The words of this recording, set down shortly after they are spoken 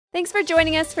Thanks for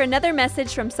joining us for another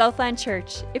message from Southland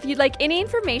Church. If you'd like any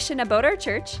information about our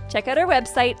church, check out our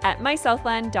website at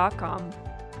mysouthland.com.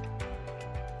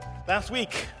 Last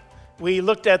week, we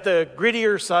looked at the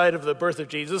grittier side of the birth of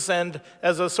Jesus, and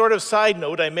as a sort of side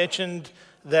note, I mentioned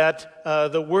that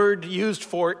the word used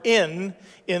for in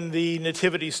the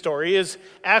nativity story is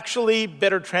actually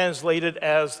better translated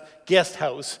as guest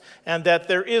house, and that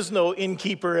there is no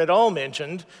innkeeper at all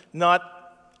mentioned, not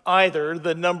either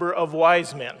the number of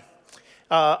wise men.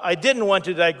 I didn't want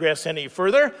to digress any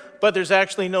further, but there's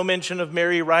actually no mention of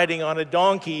Mary riding on a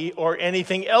donkey or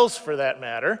anything else for that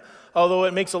matter, although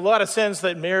it makes a lot of sense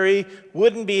that Mary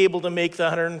wouldn't be able to make the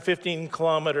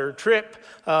 115-kilometer trip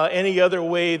any other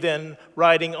way than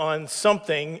riding on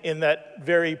something in that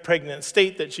very pregnant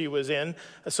state that she was in.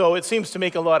 So it seems to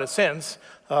make a lot of sense.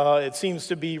 It seems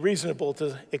to be reasonable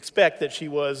to expect that she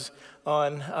was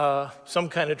on some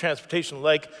kind of transportation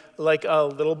like a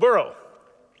little burro.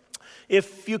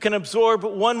 If you can absorb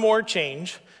one more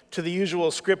change to the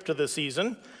usual script of the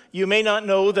season, you may not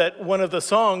know that one of the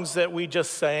songs that we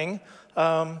just sang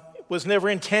was never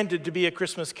intended to be a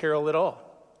Christmas carol at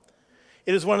all.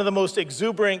 It is one of the most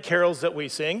exuberant carols that we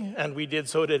sing, and we did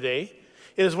so today.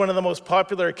 It is one of the most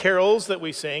popular carols that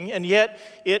we sing, and yet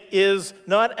it is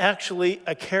not actually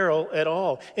a carol at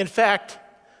all. In fact,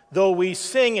 though we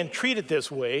sing and treat it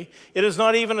this way, it is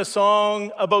not even a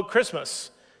song about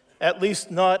Christmas, at least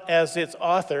not as its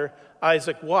author,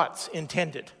 Isaac Watts,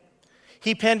 intended.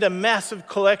 He penned a massive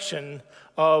collection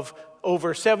of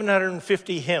over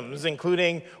 750 hymns,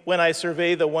 including When I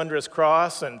Survey the Wondrous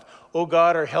Cross and O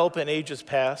God, Our Help in Ages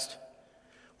Past.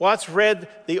 Watts read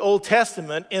the Old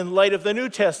Testament in light of the New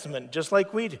Testament, just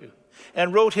like we do,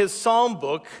 and wrote his psalm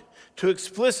book to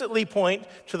explicitly point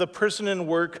to the person and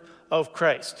work of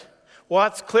Christ.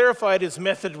 Watts clarified his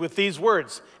method with these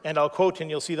words, and I'll quote and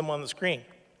you'll see them on the screen.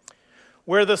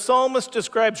 Where the psalmist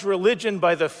describes religion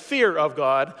by the fear of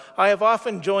God, I have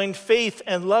often joined faith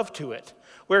and love to it.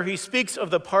 Where he speaks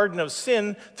of the pardon of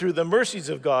sin through the mercies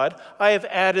of God, I have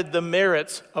added the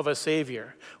merits of a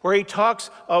Savior. Where he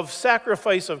talks of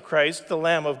sacrifice of Christ, the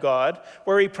Lamb of God,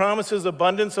 where he promises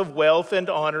abundance of wealth and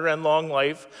honor and long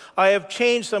life, I have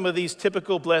changed some of these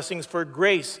typical blessings for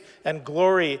grace and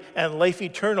glory and life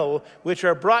eternal, which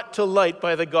are brought to light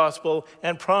by the gospel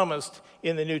and promised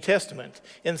in the New Testament.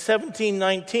 In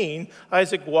 1719,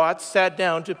 Isaac Watts sat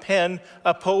down to pen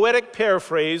a poetic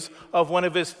paraphrase of one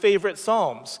of his favorite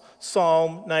psalms,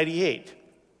 Psalm 98.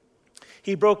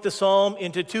 He broke the psalm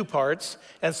into two parts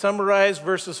and summarized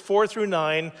verses 4 through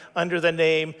 9 under the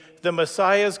name, The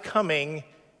Messiah's Coming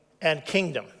and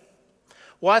Kingdom.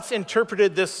 Watts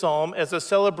interpreted this psalm as a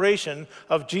celebration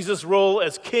of Jesus' role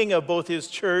as king of both his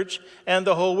church and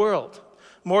the whole world.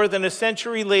 More than a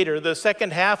century later, the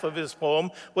second half of his poem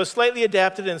was slightly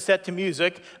adapted and set to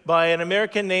music by an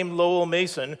American named Lowell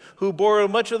Mason, who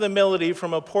borrowed much of the melody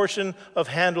from a portion of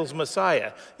Handel's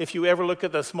Messiah. If you ever look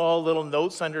at the small little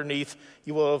notes underneath,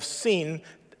 you will have seen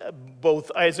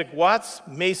both Isaac Watts,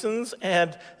 Mason's,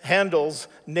 and Handel's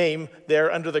name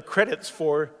there under the credits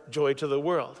for Joy to the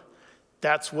World.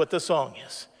 That's what the song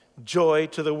is, Joy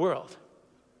to the World.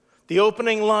 The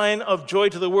opening line of Joy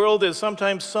to the World is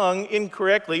sometimes sung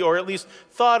incorrectly, or at least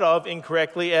thought of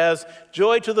incorrectly, as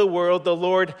Joy to the world, the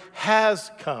Lord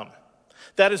has come.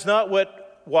 That is not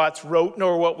what Watts wrote,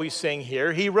 nor what we sing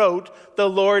here. He wrote, the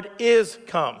Lord is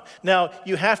come. Now,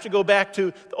 you have to go back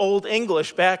to Old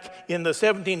English, back in the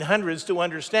 1700s, to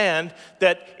understand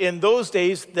that in those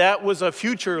days, that was a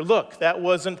future look. That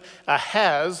wasn't a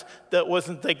has. That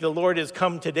wasn't like the Lord is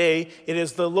come today. It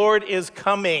is the Lord is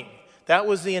coming. That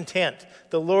was the intent.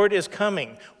 The Lord is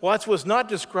coming. Watts was not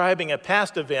describing a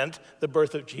past event, the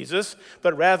birth of Jesus,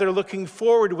 but rather looking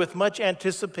forward with much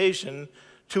anticipation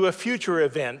to a future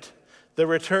event, the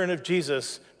return of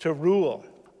Jesus to rule.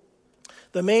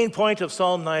 The main point of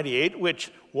Psalm 98,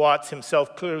 which Watts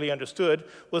himself clearly understood,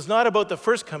 was not about the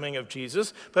first coming of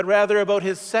Jesus, but rather about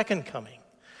his second coming.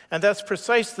 And that's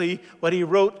precisely what he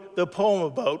wrote the poem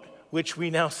about, which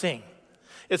we now sing.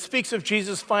 It speaks of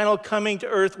Jesus' final coming to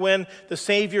earth when the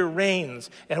Savior reigns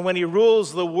and when he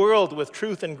rules the world with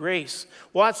truth and grace.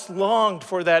 Watts longed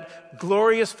for that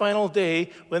glorious final day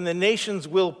when the nations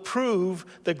will prove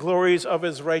the glories of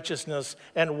his righteousness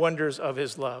and wonders of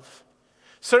his love.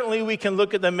 Certainly we can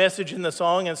look at the message in the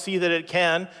song and see that it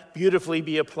can beautifully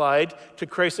be applied to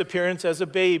Christ's appearance as a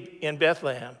babe in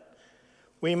Bethlehem.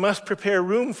 We must prepare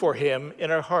room for him in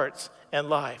our hearts and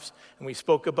lives. And we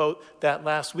spoke about that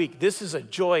last week. This is a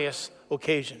joyous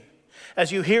occasion.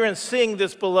 As you hear and sing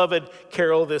this beloved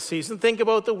carol this season, think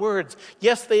about the words.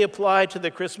 Yes, they apply to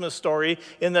the Christmas story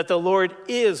in that the Lord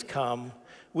is come,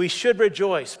 We should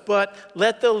rejoice, but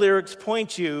let the lyrics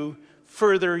point you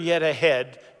further yet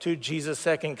ahead to Jesus'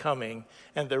 second coming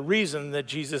and the reason that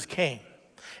Jesus came.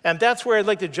 And that's where I'd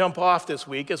like to jump off this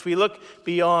week as we look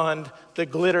beyond the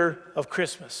glitter of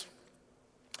Christmas.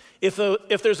 If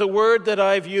there's a word that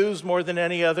I've used more than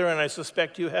any other, and I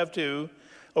suspect you have too,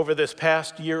 over this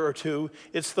past year or two,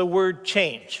 it's the word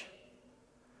change.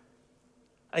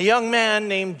 A young man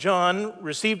named John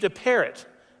received a parrot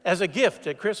as a gift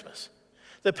at Christmas.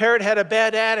 The parrot had a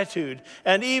bad attitude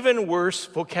and even worse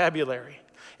vocabulary.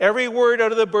 Every word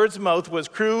out of the bird's mouth was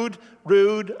crude,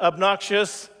 rude,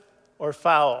 obnoxious, or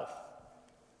foul.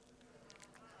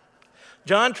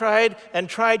 John tried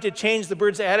to change the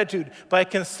bird's attitude by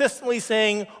consistently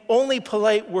saying only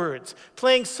polite words,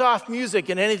 playing soft music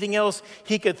and anything else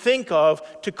he could think of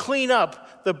to clean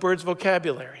up the bird's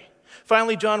vocabulary.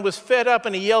 Finally, John was fed up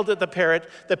and he yelled at the parrot.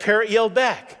 The parrot yelled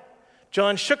back.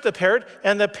 John shook the parrot,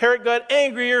 and the parrot got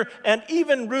angrier and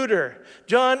even ruder.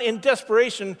 John, in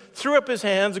desperation, threw up his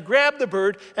hands, grabbed the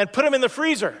bird, and put him in the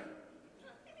freezer.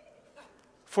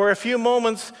 For a few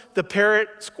moments, the parrot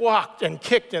squawked and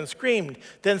kicked and screamed.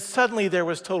 Then suddenly there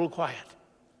was total quiet.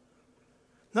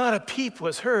 Not a peep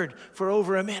was heard for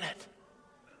over a minute.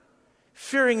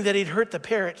 Fearing that he'd hurt the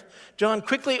parrot, John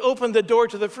quickly opened the door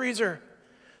to the freezer.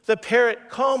 The parrot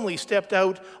calmly stepped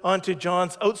out onto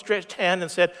John's outstretched hand and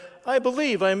said, "I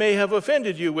believe I may have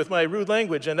offended you with my rude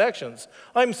language and actions.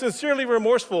 I'm sincerely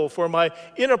remorseful for my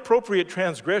inappropriate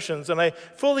transgressions, and I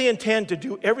fully intend to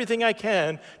do everything I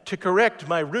can to correct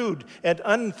my rude and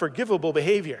unforgivable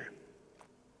behavior."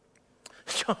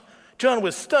 John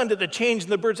was stunned at the change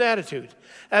in the bird's attitude.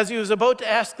 As he was about to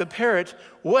ask the parrot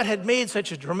what had made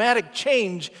such a dramatic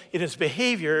change in his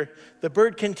behavior, the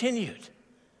bird continued,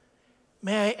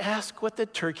 "May I ask what the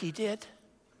turkey did?"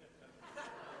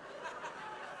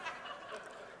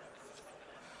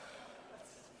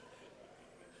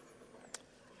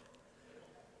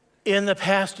 In the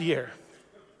past year,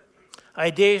 I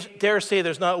dare say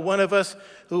there's not one of us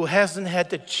who hasn't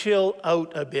had to chill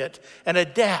out a bit and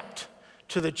adapt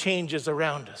to the changes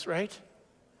around us, right?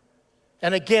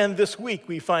 And again, this week,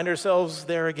 we find ourselves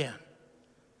there again.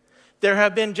 There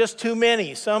have been just too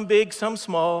many, some big, some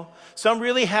small, some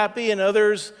really happy and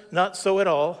others not so at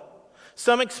all.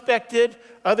 Some expected,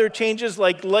 other changes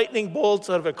like lightning bolts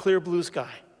out of a clear blue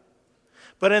sky.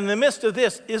 But in the midst of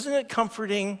this, isn't it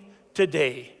comforting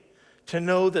today to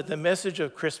know that the message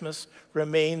of Christmas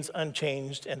remains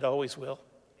unchanged and always will?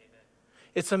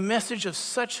 It's a message of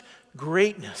such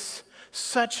greatness,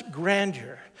 such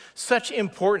grandeur, such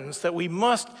importance that we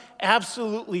must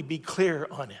absolutely be clear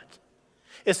on it.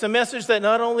 It's a message that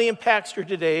not only impacts your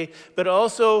today, but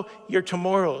also your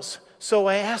tomorrows. So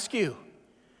I ask you,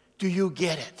 do you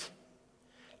get it?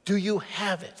 Do you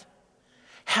have it?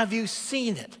 Have you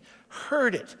seen it,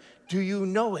 heard it? Do you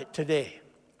know it today?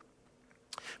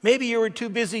 Maybe you were too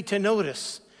busy to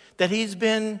notice that he's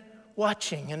been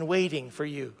watching and waiting for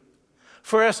you.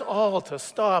 For us all to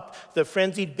stop the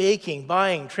frenzied baking,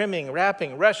 buying, trimming,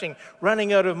 wrapping, rushing,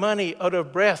 running out of money, out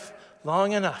of breath,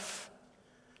 long enough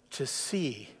to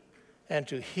see and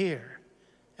to hear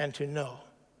and to know.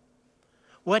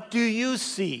 What do you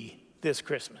see this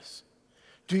Christmas?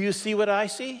 Do you see what I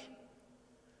see?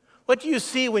 What do you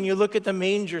see when you look at the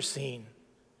manger scene?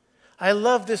 I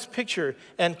love this picture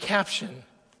and caption.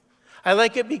 I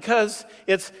like it because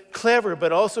it's clever,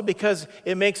 but also because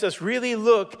it makes us really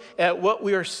look at what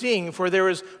we are seeing, for there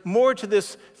is more to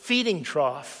this feeding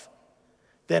trough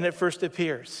than it first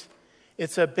appears.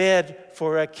 It's a bed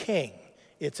for a king.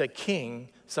 It's a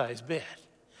king-sized bed.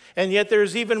 And yet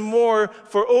there's even more,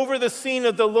 for over the scene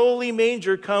of the lowly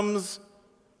manger comes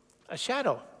a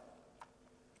shadow.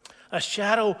 A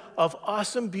shadow of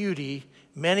awesome beauty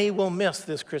many will miss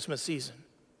this Christmas season.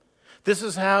 This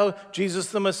is how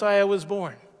Jesus the Messiah was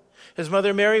born. His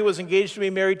mother Mary was engaged to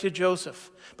be married to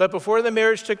Joseph. But before the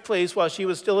marriage took place, while she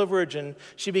was still a virgin,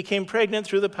 she became pregnant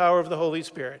through the power of the Holy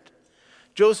Spirit.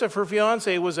 Joseph, her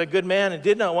fiancé, was a good man and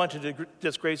did not want to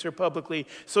disgrace her publicly,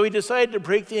 so he decided to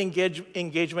break the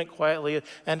engagement quietly.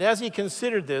 And as he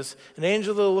considered this, an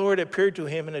angel of the Lord appeared to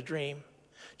him in a dream.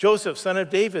 "Joseph, son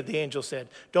of David," the angel said,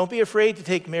 "don't be afraid to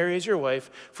take Mary as your wife,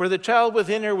 for the child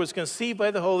within her was conceived by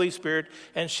the Holy Spirit,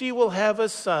 and she will have a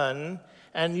son,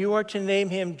 and you are to name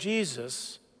him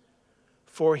Jesus,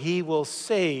 for he will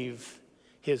save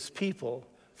his people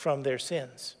from their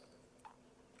sins."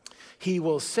 He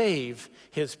will save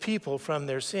his people from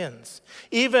their sins.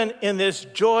 Even in this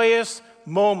joyous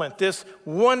moment, this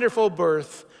wonderful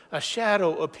birth, a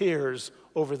shadow appears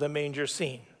over the manger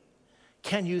scene.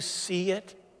 Can you see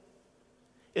it?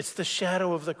 It's the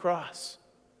shadow of the cross.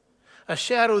 A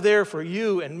shadow there for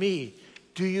you and me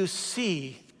Do you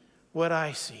see what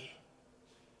I see?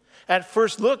 At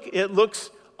first look, it looks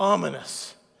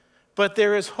ominous, but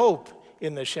there is hope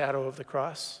in the shadow of the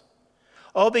cross.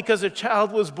 All because a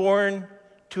child was born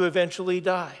to eventually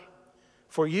die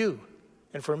for you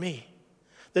and for me.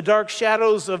 The dark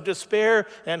shadows of despair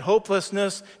and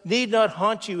hopelessness need not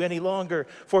haunt you any longer,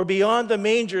 for beyond the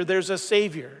manger there's a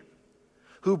Savior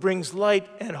who brings light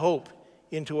and hope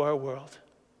into our world.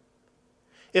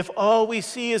 If all we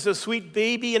see is a sweet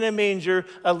baby in a manger,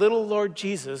 a little Lord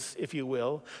Jesus, if you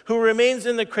will, who remains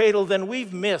in the cradle, then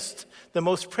we've missed the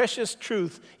most precious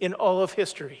truth in all of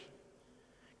history.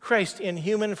 Christ in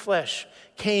human flesh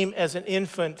came as an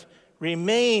infant,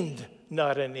 remained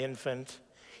not an infant.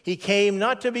 He came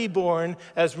not to be born,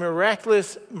 as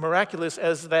miraculous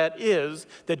as that is,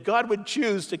 that God would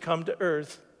choose to come to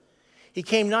earth. He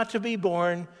came not to be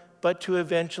born, but to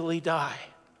eventually die,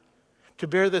 to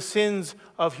bear the sins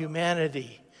of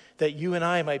humanity, that you and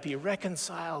I might be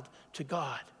reconciled to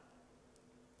God.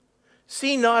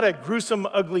 See not a gruesome,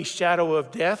 ugly shadow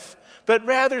of death, but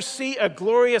rather see a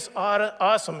glorious,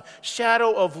 awesome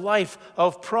shadow of life,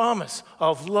 of promise,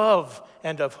 of love,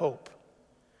 and of hope.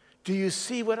 Do you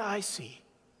see what I see?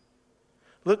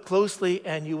 Look closely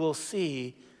and you will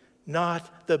see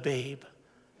not the babe,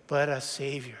 but a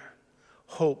Savior,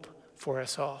 hope for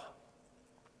us all.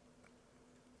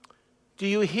 Do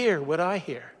you hear what I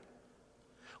hear?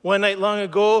 One night long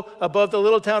ago, above the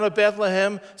little town of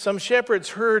Bethlehem, some shepherds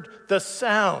heard the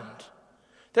sound.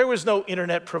 There was no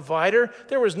internet provider.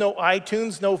 There was no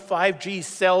iTunes, no 5G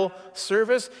cell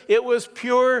service. It was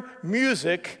pure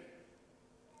music,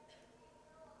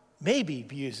 maybe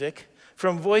music,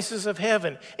 from voices of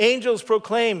heaven. Angels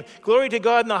proclaim, "Glory to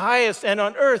God in the highest, and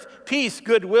on earth, peace,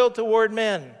 goodwill toward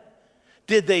men."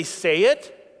 Did they say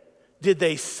it? Did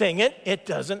they sing it? It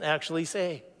doesn't actually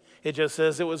say. It just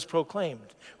says it was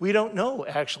proclaimed. We don't know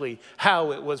actually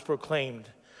how it was proclaimed.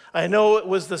 I know it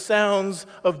was the sounds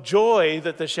of joy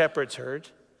that the shepherds heard.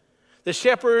 The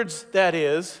shepherds, that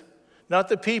is, not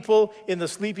the people in the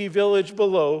sleepy village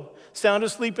below, sound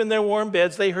asleep in their warm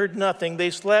beds. They heard nothing. They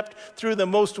slept through the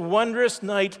most wondrous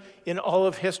night in all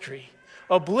of history,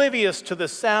 oblivious to the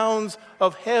sounds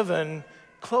of heaven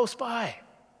close by.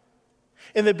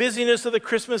 In the busyness of the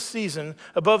Christmas season,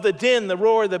 above the din, the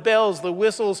roar, the bells, the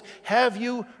whistles, have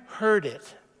you heard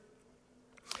it?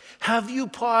 Have you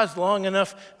paused long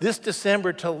enough this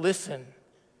December to listen?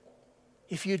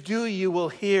 If you do, you will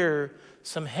hear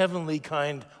some heavenly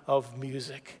kind of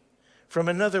music from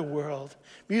another world,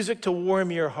 music to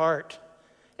warm your heart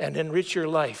and enrich your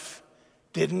life.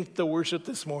 Didn't the worship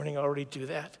this morning already do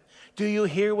that? Do you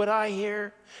hear what I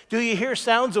hear? Do you hear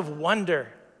sounds of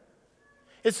wonder?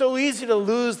 It's so easy to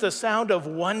lose the sound of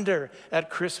wonder at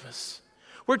Christmas.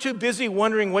 We're too busy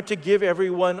wondering what to give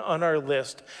everyone on our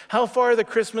list, how far the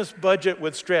Christmas budget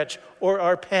would stretch, or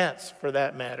our pants for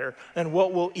that matter, and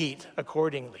what we'll eat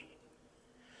accordingly.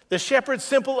 The shepherds'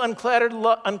 simple,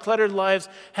 uncluttered lives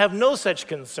have no such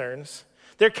concerns.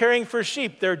 They're caring for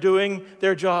sheep. They're doing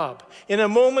their job. In a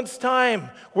moment's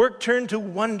time, work turned to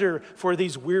wonder for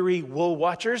these weary wool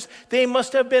watchers. They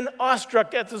must have been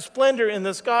awestruck at the splendor in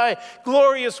the sky,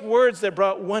 glorious words that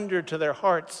brought wonder to their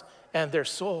hearts and their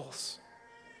souls.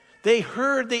 They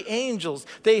heard the angels.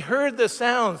 They heard the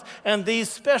sounds, and these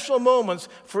special moments,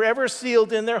 forever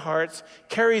sealed in their hearts,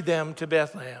 carried them to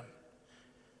Bethlehem.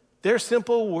 Their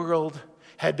simple world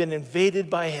had been invaded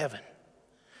by heaven.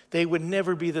 They would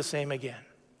never be the same again.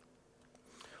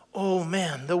 Oh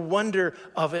man, the wonder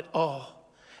of it all.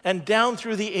 And down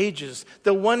through the ages,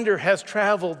 the wonder has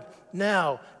traveled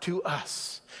now to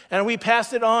us. And we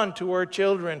pass it on to our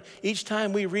children each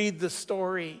time we read the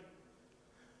story.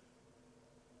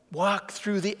 Walk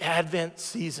through the Advent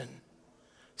season.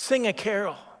 Sing a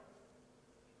carol.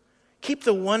 Keep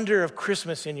the wonder of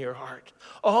Christmas in your heart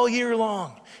all year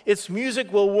long. Its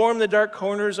music will warm the dark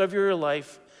corners of your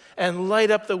life and light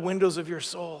up the windows of your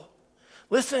soul.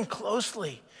 Listen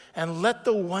closely and let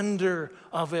the wonder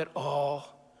of it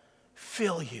all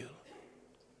fill you.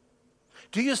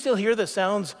 Do you still hear the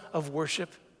sounds of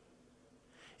worship?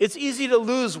 It's easy to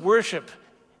lose worship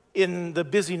in the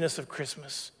busyness of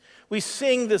Christmas. We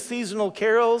sing the seasonal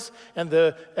carols and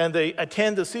they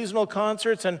attend the seasonal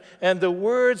concerts, and the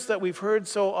words that we've heard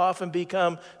so often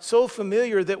become so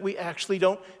familiar that we actually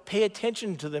don't pay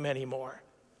attention to them anymore.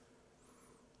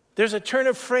 There's a turn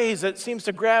of phrase that seems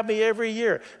to grab me every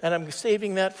year, and I'm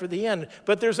saving that for the end.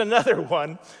 But there's another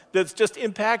one that's just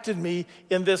impacted me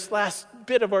in this last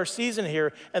bit of our season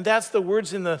here, and that's the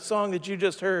words in the song that you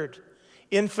just heard,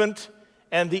 infant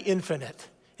and the infinite.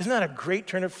 Isn't that a great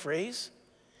turn of phrase?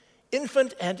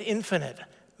 Infant and infinite.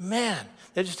 Man,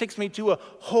 that just takes me to a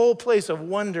whole place of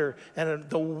wonder and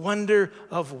the wonder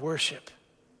of worship.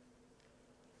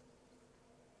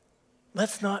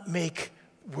 Let's not make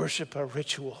worship a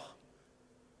ritual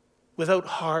without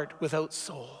heart, without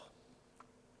soul.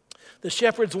 The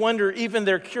shepherds' wonder, even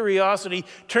their curiosity,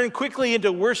 turned quickly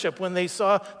into worship when they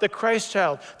saw the Christ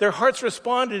child. Their hearts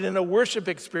responded in a worship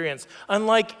experience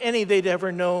unlike any they'd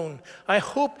ever known. I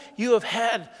hope you have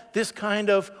had this kind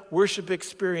of worship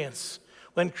experience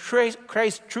when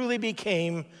Christ truly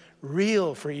became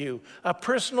real for you, a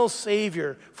personal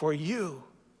Savior for you.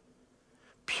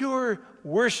 Pure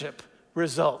worship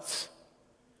results.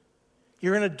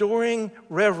 You're an adoring,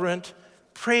 reverent,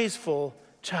 praiseful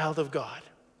child of God.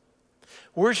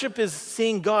 Worship is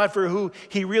seeing God for who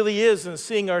he really is and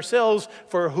seeing ourselves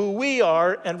for who we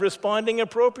are and responding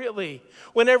appropriately.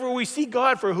 Whenever we see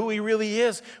God for who he really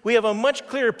is, we have a much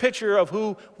clearer picture of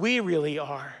who we really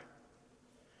are.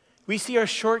 We see our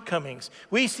shortcomings,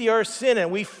 we see our sin,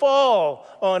 and we fall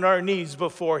on our knees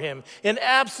before him in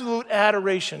absolute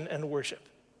adoration and worship.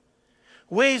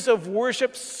 Ways of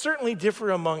worship certainly differ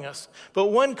among us, but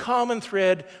one common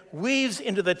thread weaves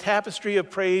into the tapestry of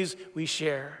praise we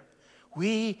share.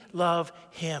 We love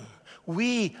him.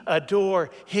 We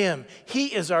adore him. He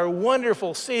is our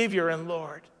wonderful Savior and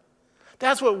Lord.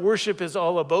 That's what worship is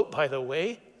all about, by the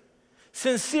way.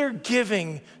 Sincere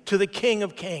giving to the King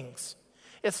of Kings.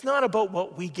 It's not about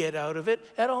what we get out of it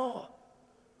at all.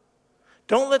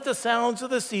 Don't let the sounds of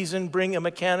the season bring a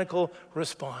mechanical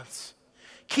response.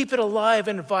 Keep it alive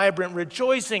and vibrant,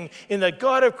 rejoicing in the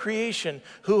God of creation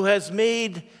who has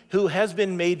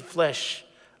been made flesh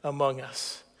among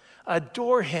us.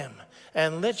 Adore him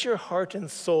and let your heart and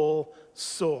soul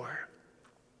soar.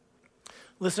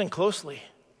 Listen closely,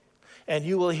 and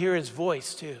you will hear his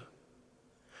voice too.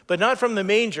 But not from the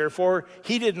manger, for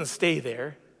he didn't stay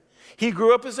there. He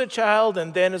grew up as a child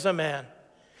and then as a man.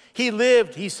 He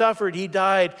lived, he suffered, he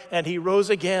died, and he rose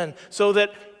again, so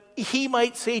that he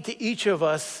might say to each of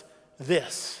us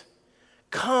this: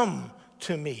 come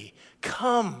to me,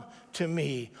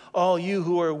 all you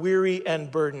who are weary and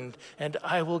burdened, and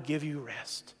I will give you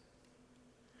rest.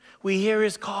 We hear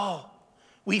his call,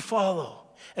 we follow,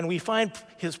 and we find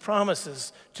his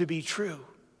promises to be true.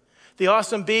 The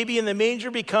awesome baby in the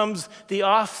manger becomes the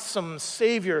awesome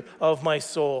Savior of my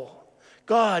soul.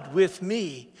 God with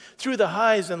me through the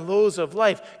highs and lows of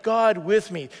life. God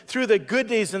with me through the good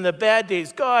days and the bad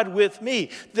days. God with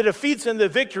me. The defeats and the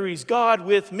victories. God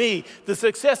with me. The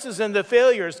successes and the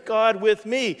failures. God with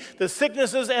me. The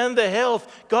sicknesses and the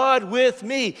health. God with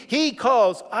me. He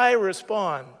calls, I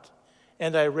respond,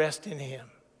 and I rest in him.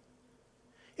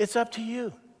 It's up to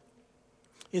you.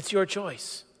 It's your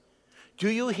choice. Do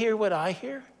you hear what I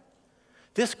hear?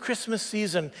 This Christmas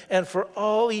season and for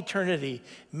all eternity,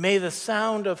 may the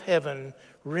sound of heaven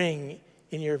ring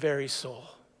in your very soul.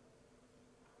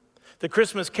 The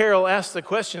Christmas carol asks the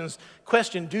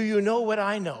question, do you know what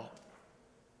I know?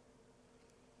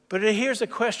 But here's a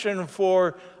question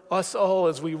for us all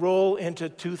as we roll into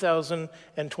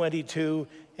 2022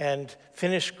 and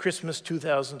finish Christmas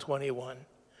 2021.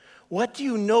 What do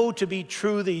you know to be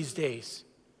true these days?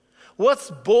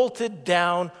 What's bolted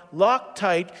down, locked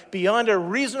tight, beyond a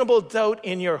reasonable doubt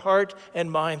in your heart and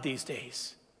mind these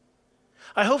days?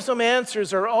 I hope some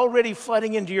answers are already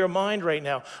flooding into your mind right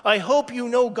now. I hope you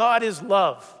know God is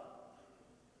love.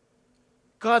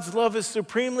 God's love is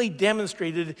supremely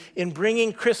demonstrated in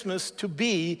bringing Christmas to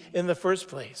be in the first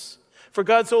place. For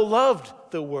God so loved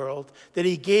the world that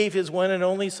he gave his one and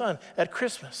only Son at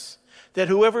Christmas, that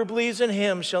whoever believes in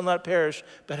him shall not perish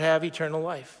but have eternal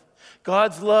life.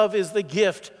 God's love is the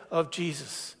gift of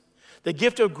Jesus, the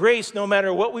gift of grace no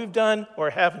matter what we've done or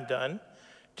haven't done.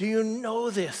 Do you know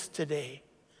this today?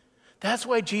 That's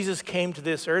why Jesus came to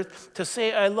this earth, to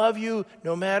say, I love you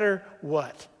no matter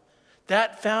what.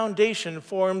 That foundation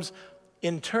forms,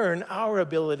 in turn, our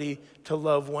ability to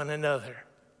love one another.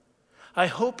 I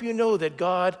hope you know that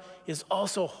God is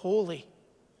also holy.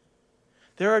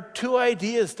 There are two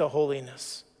ideas to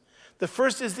holiness. The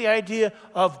first is the idea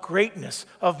of greatness,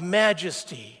 of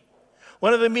majesty.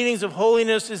 One of the meanings of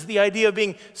holiness is the idea of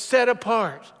being set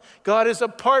apart. God is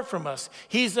apart from us.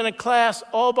 He's in a class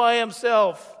all by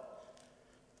himself.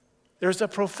 There's a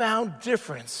profound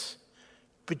difference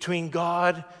between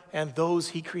God and those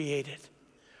he created.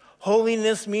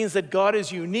 Holiness means that God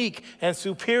is unique and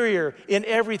superior in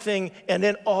everything and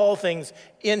in all things,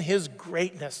 in his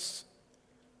greatness.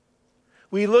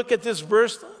 We looked at this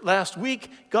verse last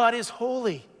week. God is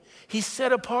holy. He's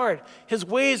set apart. His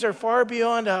ways are far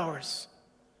beyond ours.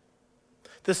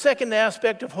 The second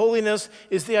aspect of holiness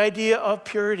is the idea of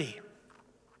purity.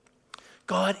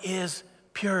 God is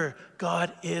pure.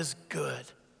 God is good.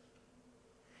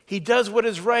 He does what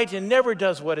is right and never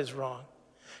does what is wrong.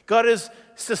 God is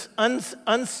just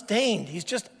unstained. He's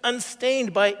just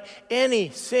unstained by any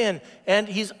sin, and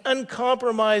he's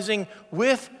uncompromising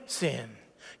with sin.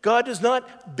 God does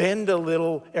not bend a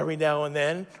little every now and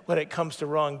then when it comes to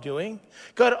wrongdoing.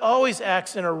 God always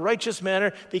acts in a righteous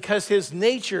manner because his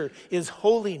nature is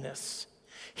holiness.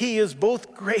 He is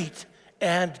both great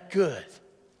and good.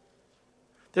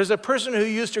 There's a person who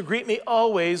used to greet me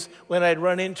always when I'd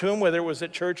run into him, whether it was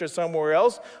at church or somewhere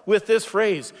else, with this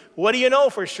phrase, "What do you know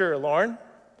for sure, Lauren?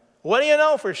 What do you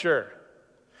know for sure?"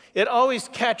 It always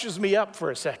catches me up for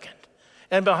a second.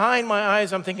 And behind my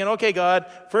eyes, I'm thinking, okay, God,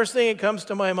 first thing that comes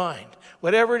to my mind,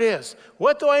 whatever it is,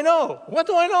 what do I know? What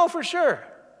do I know for sure?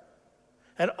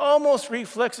 And almost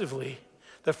reflexively,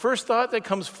 the first thought that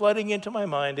comes flooding into my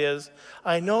mind is,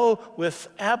 I know with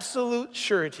absolute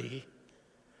surety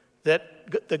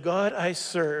that the God I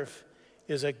serve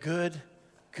is a good,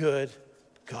 good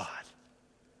God.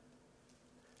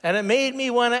 And it made me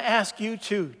want to ask you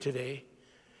too today,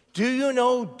 do you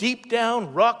know deep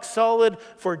down, rock solid,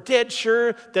 for dead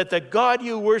sure, that the God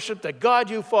you worship, the God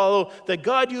you follow, the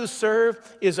God you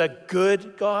serve is a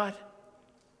good God?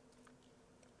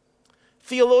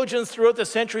 Theologians throughout the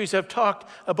centuries have talked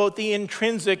about the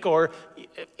intrinsic or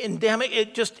endemic,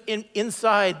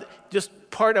 inside, just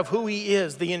part of who he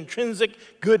is, the intrinsic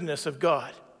goodness of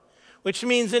God. Which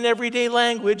means in everyday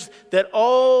language that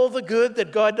all the good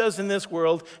that God does in this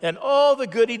world and all the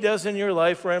good he does in your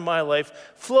life or in my life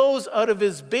flows out of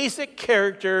his basic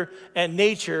character and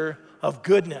nature of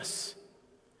goodness.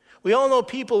 We all know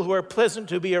people who are pleasant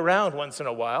to be around once in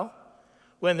a while.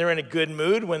 When they're in a good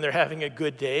mood, when they're having a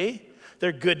good day,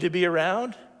 they're good to be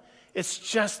around. It's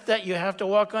just that you have to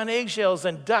walk on eggshells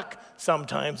and duck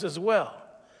sometimes as well.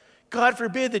 God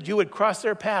forbid that you would cross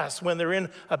their paths when they're in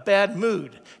a bad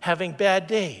mood, having bad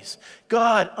days.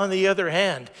 God, on the other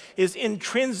hand, is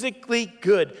intrinsically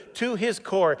good to his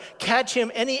core. Catch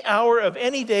him any hour of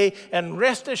any day and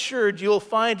rest assured you'll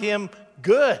find him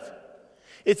good.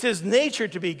 It's his nature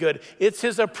to be good. It's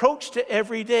his approach to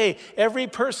every day, every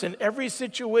person, every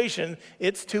situation.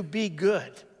 It's to be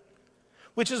good.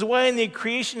 Which is why in the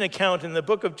creation account in the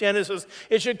book of Genesis,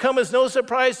 it should come as no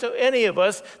surprise to any of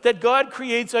us that God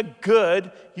creates a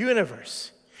good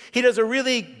universe. He does a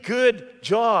really good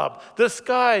job. The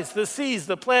skies, the seas,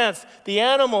 the plants, the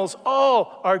animals,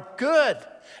 all are good.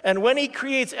 And when he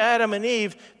creates Adam and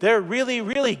Eve, they're really,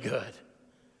 really good.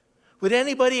 Would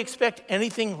anybody expect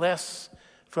anything less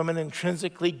from an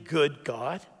intrinsically good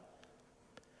God?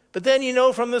 But then you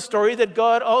know from the story that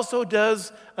God also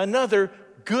does another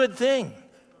good thing.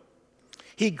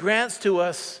 He grants to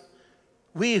us,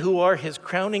 we who are his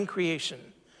crowning creation,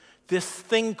 this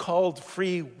thing called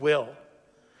free will.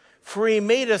 For he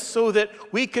made us so that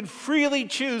we could freely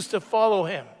choose to follow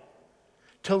him,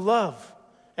 to love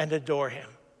and adore him.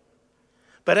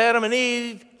 But Adam and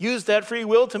Eve used that free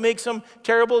will to make some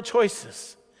terrible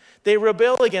choices. They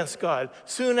rebel against God.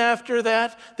 Soon after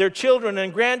that, their children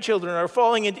and grandchildren are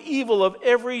falling into evil of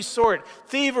every sort: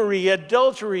 thievery,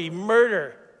 adultery,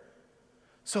 murder.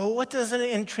 So what does an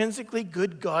intrinsically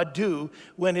good God do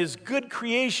when his good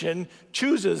creation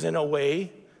chooses, in a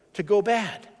way, to go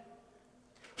bad?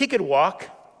 He could walk.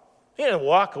 He didn't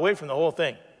walk away from the whole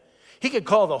thing. He could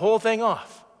call the whole thing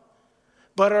off.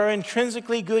 But our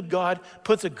intrinsically good God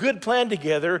puts a good plan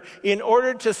together in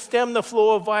order to stem the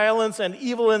flow of violence and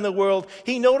evil in the world.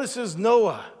 He notices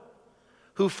Noah,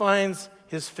 who finds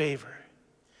his favor.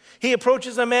 He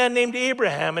approaches a man named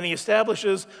Abraham, and he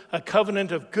establishes a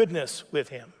covenant of goodness with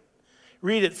him.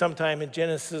 Read it sometime in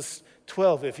Genesis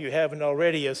 12 if you haven't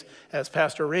already, as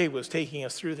Pastor Ray was taking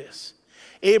us through this.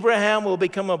 Abraham will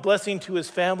become a blessing to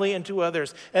his family and to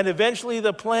others. And eventually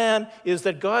the plan is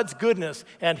that God's goodness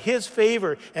and his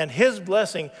favor and his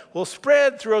blessing will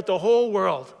spread throughout the whole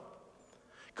world.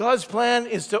 God's plan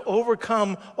is to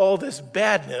overcome all this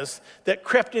badness that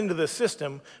crept into the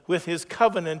system with his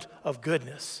covenant of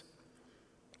goodness.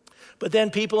 But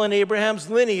then people in Abraham's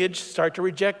lineage start to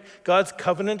reject God's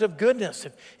covenant of goodness,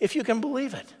 if you can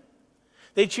believe it.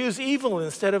 They choose evil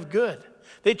instead of good.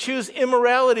 They choose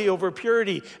immorality over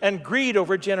purity and greed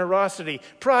over generosity,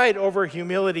 pride over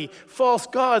humility, false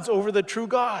gods over the true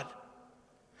God.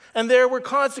 And there were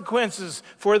consequences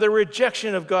for their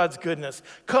rejection of God's goodness,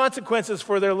 consequences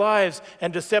for their lives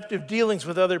and deceptive dealings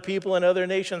with other people and other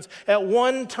nations. At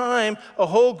one time, a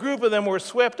whole group of them were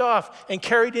swept off and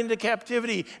carried into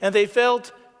captivity, and they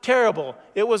felt terrible.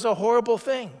 It was a horrible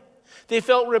thing. They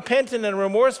felt repentant and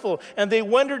remorseful, and they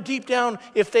wondered deep down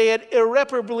if they had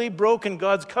irreparably broken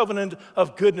God's covenant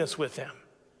of goodness with them.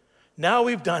 Now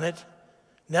we've done it.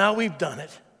 Now we've done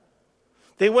it.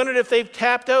 They wondered if they've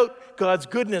tapped out God's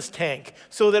goodness tank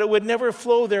so that it would never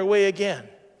flow their way again.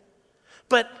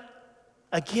 But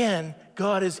again,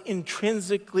 God is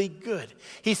intrinsically good.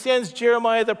 He sends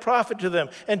Jeremiah the prophet to them,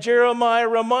 and Jeremiah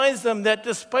reminds them that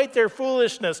despite their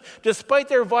foolishness, despite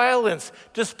their violence,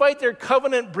 despite their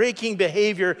covenant-breaking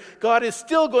behavior, God is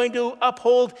still going to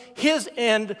uphold his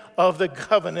end of the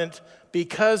covenant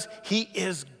because he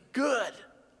is good.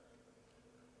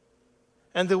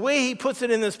 And the way he puts it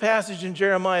in this passage in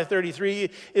Jeremiah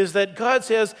 33 is that God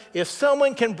says if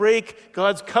someone can break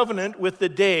God's covenant with the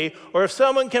day, or if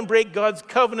someone can break God's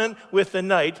covenant with the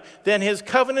night, then his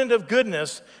covenant of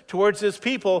goodness towards his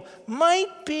people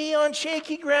might be on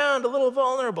shaky ground, a little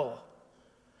vulnerable.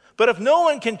 But if no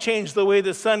one can change the way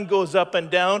the sun goes up and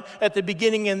down at the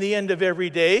beginning and the end of every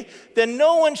day, then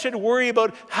no one should worry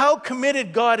about how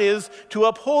committed God is to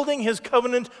upholding his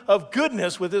covenant of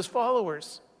goodness with his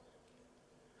followers.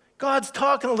 God's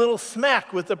talking a little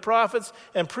smack with the prophets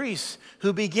and priests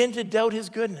who begin to doubt his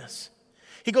goodness.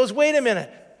 He goes, wait a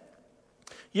minute.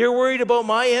 You're worried about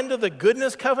my end of the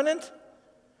goodness covenant?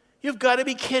 You've got to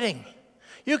be kidding.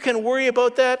 You can worry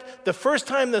about that the first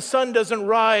time the sun doesn't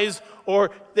rise or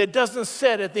it doesn't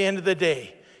set at the end of the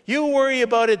day. You worry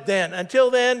about it then. Until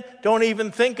then, don't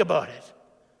even think about it.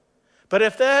 But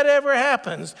if that ever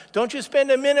happens, don't you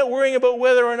spend a minute worrying about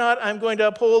whether or not I'm going to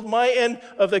uphold my end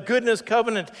of the goodness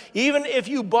covenant. Even if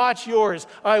you botch yours,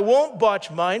 I won't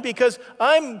botch mine because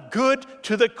I'm good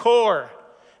to the core.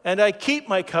 And I keep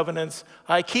my covenants.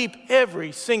 I keep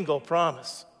every single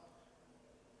promise.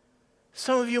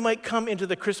 Some of you might come into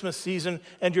the Christmas season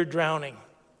and you're drowning.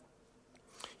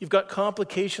 You've got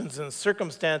complications and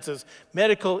circumstances,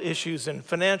 medical issues and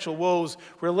financial woes,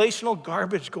 relational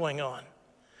garbage going on.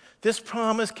 This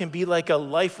promise can be like a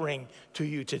life ring to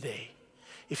you today.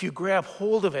 If you grab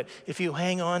hold of it, if you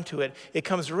hang on to it, it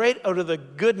comes right out of the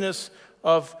goodness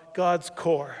of God's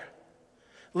core.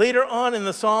 Later on in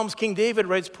the Psalms, King David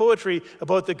writes poetry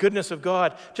about the goodness of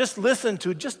God. Just listen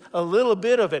to just a little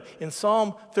bit of it. In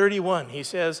Psalm 31, he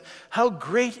says, "How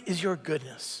great is your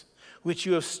goodness, which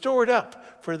you have stored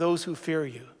up for those who fear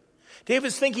you."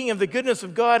 David's thinking of the goodness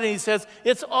of God, and he says,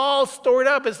 it's all stored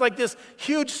up. It's like this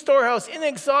huge storehouse,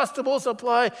 inexhaustible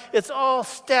supply. It's all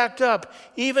stacked up,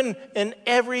 even in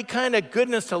every kind of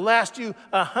goodness to last you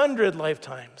 100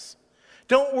 lifetimes.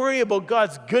 Don't worry about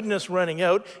God's goodness running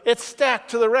out. It's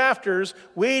stacked to the rafters,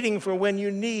 waiting for when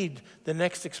you need the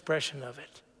next expression of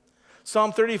it.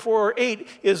 Psalm 34:8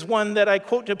 is one that I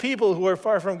quote to people who are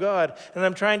far from God, and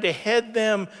I'm trying to head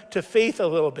them to faith a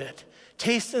little bit.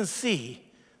 Taste and see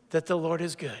that the Lord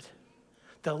is good.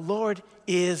 The Lord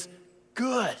is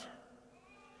good.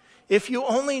 If you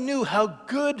only knew how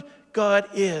good God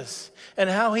is and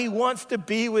how he wants to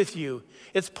be with you,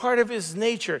 it's part of his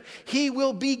nature. He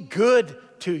will be good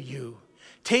to you.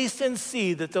 Taste and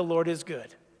see that the Lord is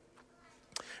good.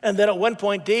 And then at one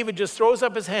point, David just throws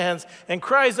up his hands and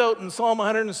cries out in Psalm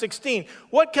 116,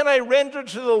 "What can I render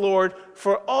to the Lord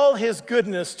for all his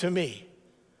goodness to me?"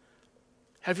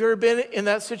 Have you ever been in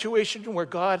that situation where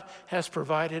God has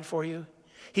provided for you?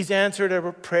 He's answered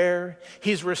a prayer.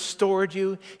 He's restored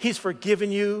you. He's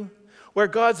forgiven you. Where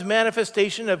God's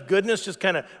manifestation of goodness just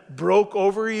kind of broke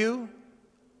over you.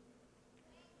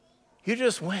 You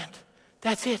just went.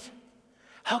 That's it.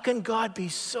 How can God be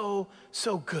so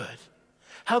good?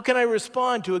 How can I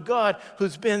respond to a God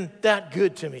who's been that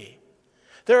good to me?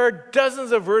 There are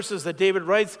dozens of verses that David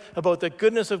writes about the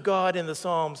goodness of God in the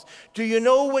Psalms. Do you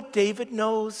know what David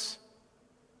knows?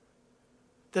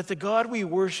 That the God we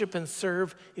worship and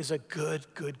serve is a good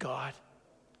God.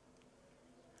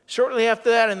 Shortly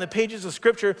after that, in the pages of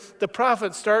Scripture, the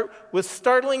prophets start with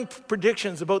startling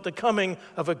predictions about the coming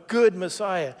of a good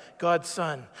Messiah, God's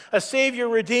Son, a Savior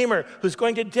Redeemer who's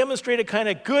going to demonstrate a kind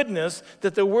of goodness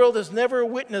that the world has never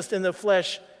witnessed in the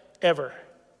flesh ever.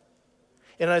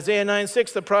 In Isaiah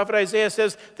 9:6, the prophet Isaiah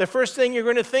says, the first thing you're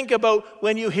going to think about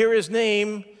when you hear his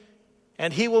name,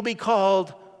 and he will be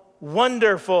called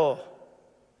Wonderful.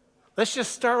 Let's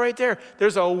just start right there.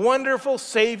 There's a wonderful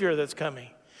Savior that's coming.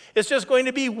 It's just going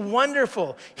to be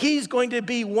wonderful. He's going to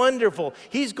be wonderful.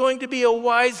 He's going to be a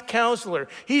wise counselor.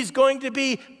 He's going to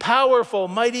be powerful,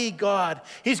 mighty God.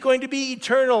 He's going to be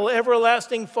eternal,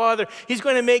 everlasting Father. He's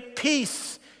going to make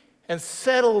peace and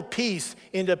settle peace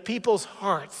into people's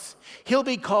hearts. He'll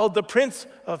be called the Prince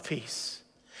of Peace.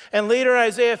 And later in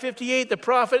Isaiah 58, the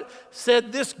prophet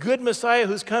said this good Messiah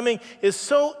who's coming is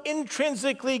so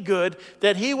intrinsically good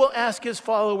that he will ask his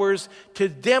followers to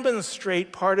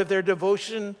demonstrate part of their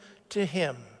devotion to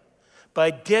him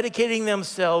by dedicating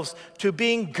themselves to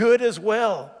being good as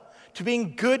well, to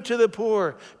being good to the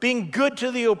poor, being good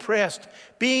to the oppressed,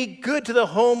 be good to the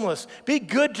homeless, be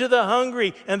good to the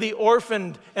hungry and the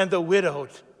orphaned and the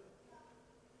widowed.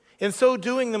 In so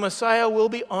doing, the Messiah will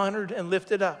be honored and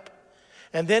lifted up.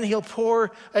 And then he'll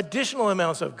pour additional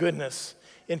amounts of goodness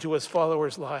into his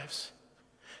followers' lives.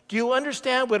 Do you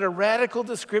understand what a radical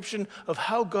description of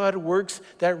how God works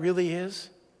that really is?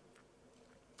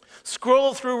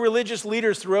 Scroll through religious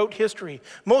leaders throughout history.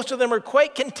 Most of them are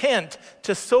quite content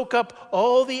to soak up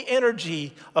all the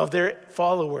energy of their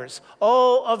followers,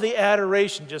 all of the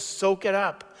adoration, just soak it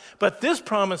up. But this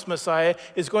promised Messiah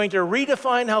is going to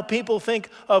redefine how people think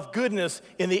of goodness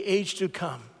in the age to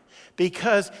come.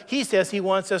 Because he says he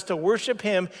wants us to worship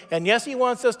him, and yes, he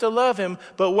wants us to love him,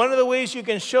 but one of the ways you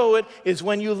can show it is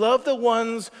when you love the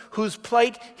ones whose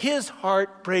plight his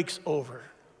heart breaks over.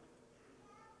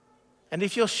 And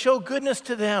if you'll show goodness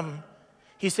to them,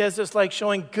 he says it's like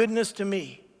showing goodness to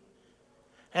me.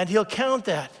 And he'll count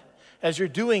that as you're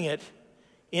doing it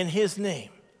in his name,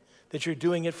 that you're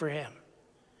doing it for him.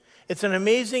 It's an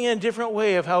amazing and different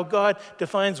way of how God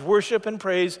defines worship and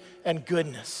praise and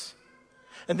goodness.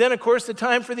 And then, of course, the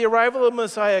time for the arrival of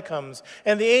Messiah comes,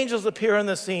 and the angels appear on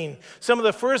the scene. Some of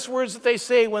the first words that they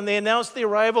say when they announce the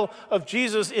arrival of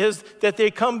Jesus is that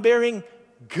they come bearing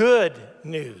good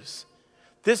news.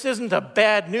 This isn't a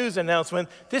bad news announcement.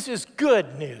 This is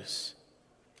good news.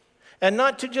 And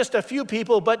not to just a few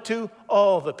people, but to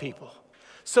all the people.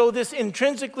 So this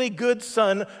intrinsically good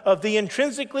Son of the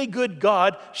intrinsically good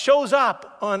God shows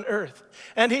up on earth.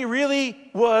 And he really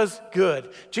was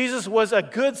good. Jesus was a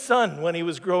good son when he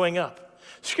was growing up.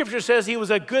 Scripture says he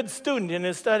was a good student in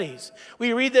his studies.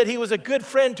 We read that he was a good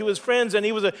friend to his friends, and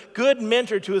he was a good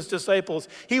mentor to his disciples.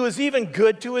 He was even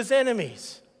good to his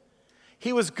enemies.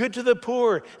 He was good to the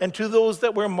poor and to those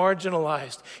that were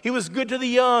marginalized. He was good to the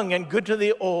young and good to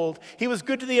the old. He was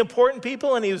good to the important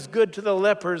people, and he was good to the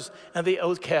lepers and the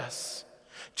outcasts.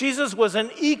 Jesus was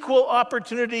an equal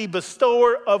opportunity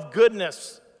bestower of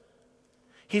goodness.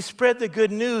 He spread the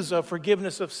good news of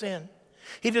forgiveness of sin.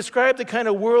 He described the kind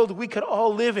of world we could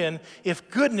all live in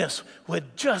if goodness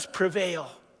would just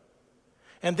prevail.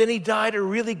 And then he died a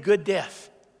really good death.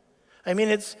 I mean,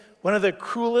 it's one of the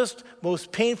cruelest,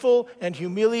 most painful, and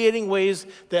humiliating ways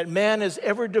that man has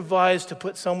ever devised to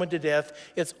put someone to death.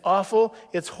 It's awful,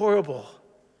 it's horrible.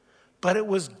 But it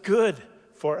was good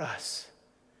for us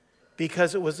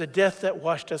because it was a death that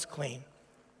washed us clean.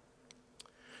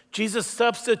 Jesus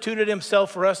substituted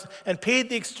himself for us and paid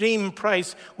the extreme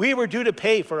price we were due to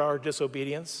pay for our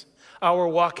disobedience, our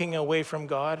walking away from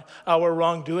God, our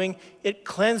wrongdoing. It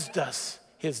cleansed us,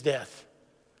 his death,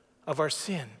 of our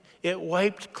sin. It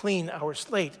wiped clean our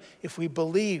slate if we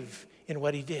believe in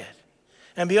what he did.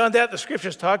 And beyond that, the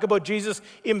scriptures talk about Jesus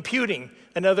imputing,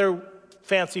 another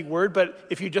fancy word, but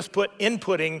if you just put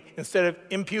inputting instead of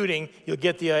imputing, you'll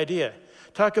get the idea.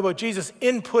 Talk about Jesus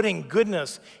inputting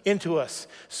goodness into us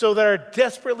so that our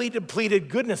desperately depleted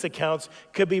goodness accounts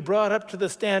could be brought up to the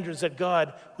standards that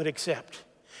God would accept.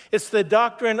 It's the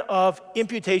doctrine of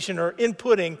imputation or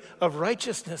inputting of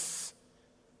righteousness.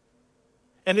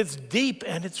 And it's deep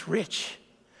and it's rich.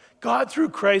 God, through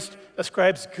Christ,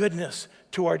 ascribes goodness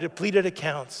to our depleted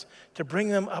accounts to bring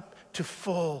them up to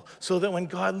full so that when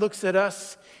God looks at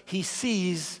us, he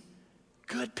sees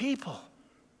good people.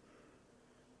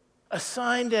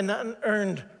 Assigned and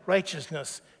unearned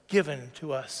righteousness given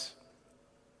to us.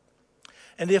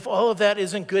 And if all of that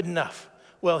isn't good enough,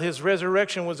 well, his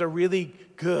resurrection was a really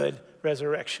good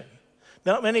resurrection.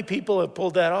 Not many people have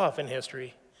pulled that off in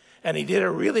history. And he did a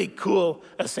really cool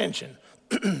ascension.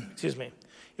 Excuse me.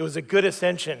 It was a good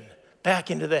ascension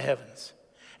back into the heavens.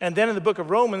 And then in the book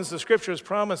of Romans, the scriptures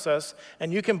promise us,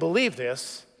 and you can believe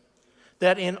this,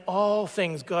 that in all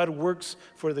things God works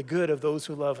for the good of those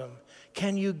who love him.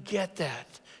 Can you get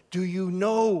that? Do you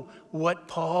know what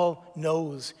Paul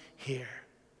knows here?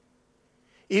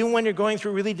 Even when you're going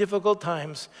through really difficult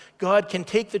times, God can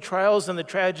take the trials and the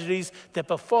tragedies that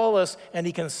befall us, and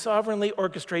he can sovereignly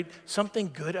orchestrate something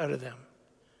good out of them.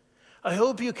 I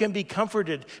hope you can be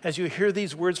comforted as you hear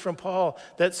these words from Paul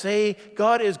that say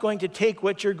God is going to take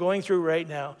what you're going through right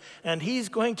now, and he's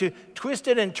going to twist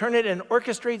it and turn it and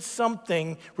orchestrate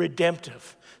something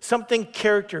redemptive, something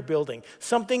character building,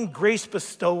 something grace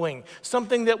bestowing,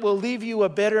 something that will leave you a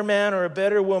better man or a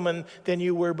better woman than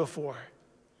you were before.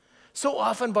 So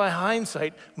often by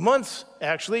hindsight, months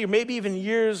actually, or maybe even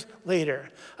years later,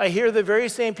 I hear the very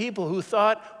same people who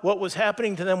thought what was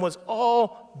happening to them was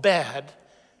all bad,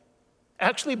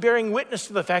 actually bearing witness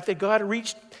to the fact that God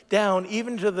reached down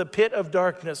even to the pit of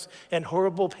darkness and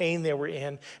horrible pain they were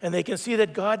in, and they can see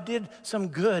that God did some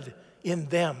good in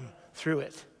them through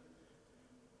it.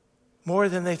 more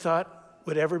than they thought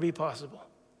would ever be possible.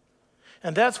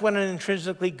 And that's what an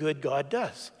intrinsically good God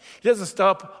does. He doesn't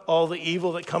stop all the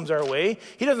evil that comes our way.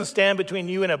 He doesn't stand between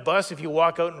you and a bus if you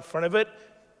walk out in front of it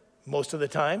most of the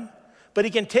time. But he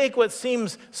can take what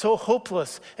seems so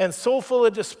hopeless and so full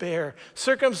of despair,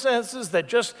 circumstances that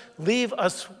just leave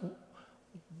us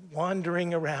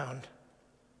wandering around,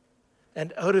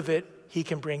 and out of it, he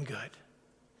can bring good.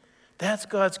 That's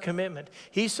God's commitment.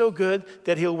 He's so good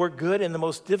that he'll work good in the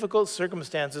most difficult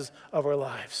circumstances of our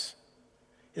lives.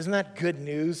 Isn't that good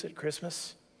news at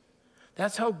Christmas?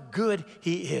 That's how good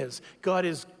he is. God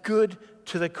is good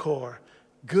to the core,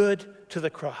 good to the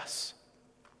cross.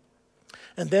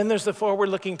 And then there's the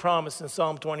forward-looking promise in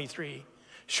Psalm 23.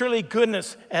 Surely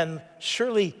goodness and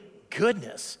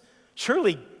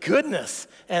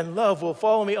love will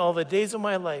follow me all the days of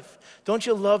my life. Don't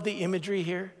you love the imagery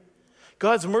here?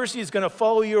 God's mercy is going to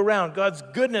follow you around. God's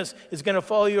goodness is going to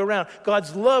follow you around.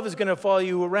 God's love is going to follow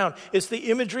you around. It's the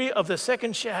imagery of the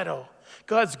second shadow.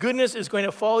 God's goodness is going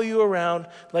to follow you around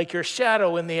like your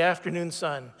shadow in the afternoon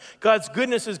sun. God's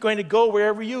goodness is going to go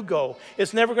wherever you go.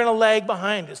 It's never going to lag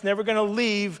behind. It's never going to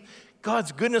leave.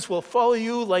 God's goodness will follow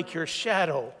you like your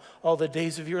shadow all the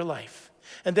days of your life.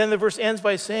 And then the verse ends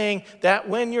by saying that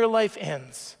when your life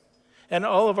ends, and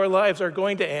all of our lives are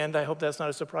going to end, I hope that's not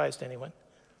a surprise to anyone,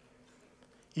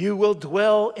 you will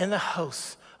dwell in the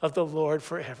house of the Lord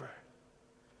forever.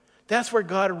 That's where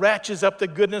God ratchets up the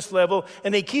goodness level,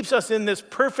 and he keeps us in this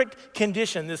perfect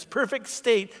condition, this perfect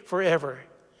state forever.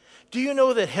 Do you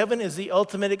know that heaven is the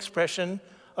ultimate expression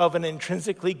of an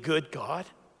intrinsically good God?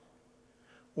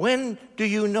 When do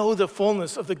you know the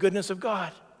fullness of the goodness of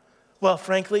God? Well,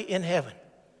 frankly, in heaven.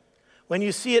 When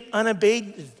you see it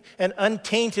unabated and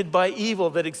untainted by evil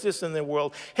that exists in the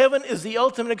world. Heaven is the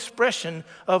ultimate expression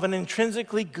of an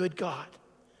intrinsically good God.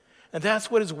 And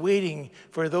that's what is waiting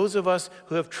for those of us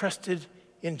who have trusted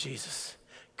in Jesus.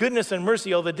 Goodness and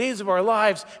mercy all the days of our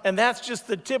lives, and that's just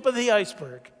the tip of the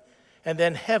iceberg. And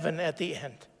then heaven at the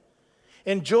end.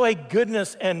 Enjoy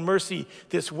goodness and mercy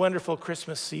this wonderful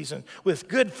Christmas season with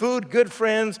good food, good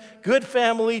friends, good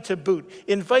family to boot.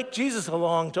 Invite Jesus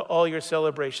along to all your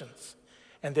celebrations,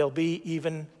 and they'll be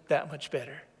even that much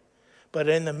better. But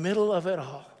in the middle of it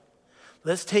all,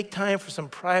 let's take time for some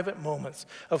private moments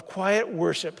of quiet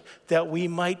worship that we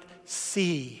might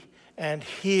see and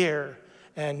hear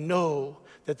and know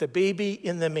that the baby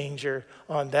in the manger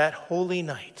on that holy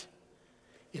night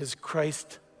is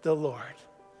Christ the Lord,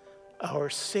 our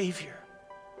Savior,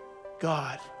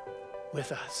 God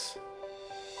with us.